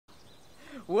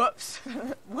Whoops.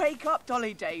 Wake up,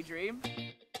 Dolly Daydream.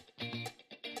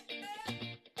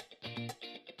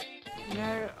 You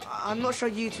know, I'm not sure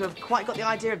you two have quite got the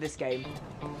idea of this game.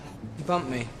 You bumped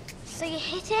me. So you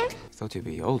hit him? Thought you'd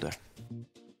be older.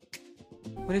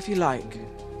 Well, if you like,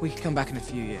 we can come back in a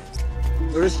few years.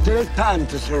 There is still time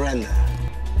to surrender.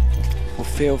 Well,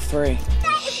 feel free.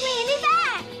 That is really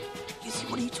bad! You see,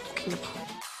 what are you talking about?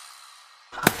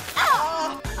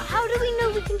 How do we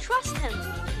know we can trust him?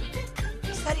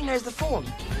 He said he knows the form.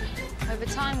 Over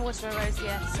time, water erodes the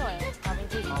earth's soil, carving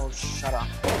deep. Oh, shut up.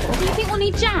 Do you think we'll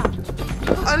need jam?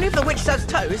 Only if the witch serves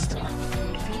toast.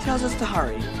 If he tells us to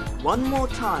hurry one more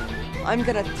time, I'm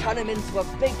gonna turn him into a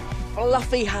big,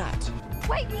 fluffy hat.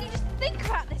 Wait, will you just think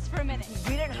about this for a minute?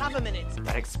 We don't have a minute.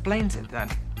 That explains it, then.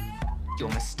 You're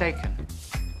mistaken.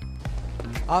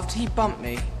 After he bumped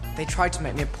me, they tried to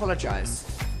make me apologize.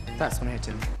 That's when I hit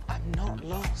him. I'm not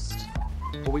lost.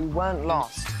 But we weren't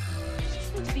lost.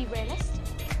 Just need to be realistic.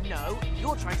 No,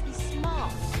 you're trying to be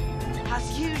smart.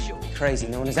 As usual. Crazy,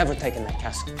 no one has ever taken that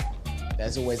castle.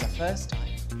 There's always a first time.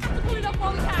 Pull it up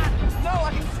while we can. No,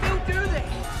 I can still do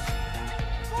this.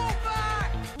 Fall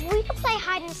back! We could play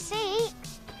hide and seek.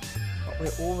 But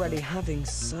we're already having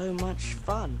so much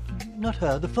fun. Not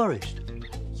her, the forest.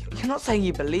 You're not saying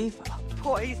you believe her.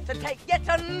 Poised to take yet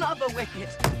another wicket.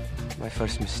 My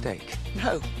first mistake.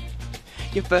 No.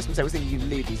 Your first mistake was thinking you'd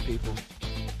leave these people.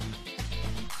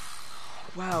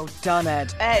 Well done,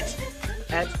 Ed. Ed!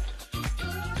 Ed?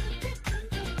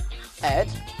 Ed?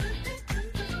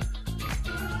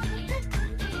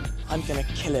 I'm gonna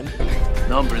kill him.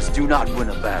 Numbers do not win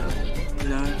a battle.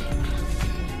 No.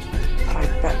 But I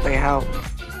bet they help.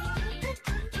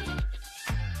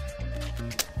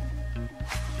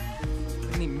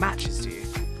 Any matches, do you?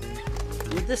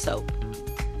 Would this help?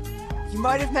 You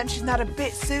might have mentioned that a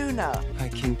bit sooner. Hi,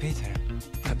 King Peter.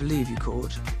 I believe you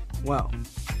called. Well,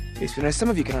 at least we know some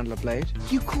of you can handle a blade.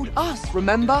 You called us,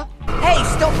 remember? Hey,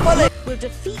 stop following! We'll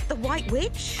defeat the White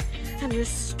Witch and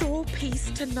restore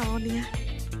peace to Narnia.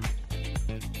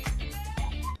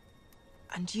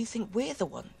 And do you think we're the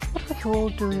one? What are you all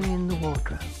doing in the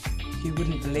wardrobe? You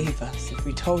wouldn't believe us if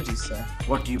we told you so.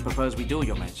 What do you propose we do,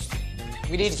 Your Majesty?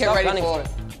 We need to get ready for it.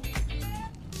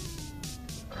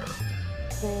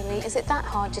 Really? Is it that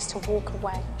hard just to walk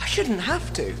away? I shouldn't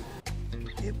have to.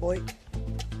 Here, boy.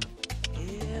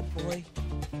 Here, boy.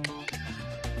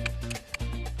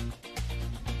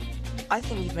 I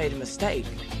think you've made a mistake.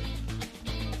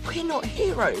 We're not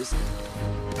heroes.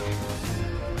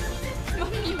 Mum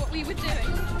knew what we were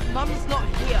doing. Mum's not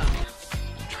here.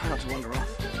 Try not to wander off.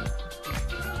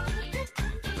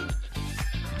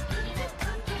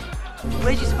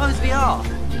 Where do you suppose we are?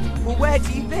 Well, where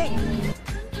do you think?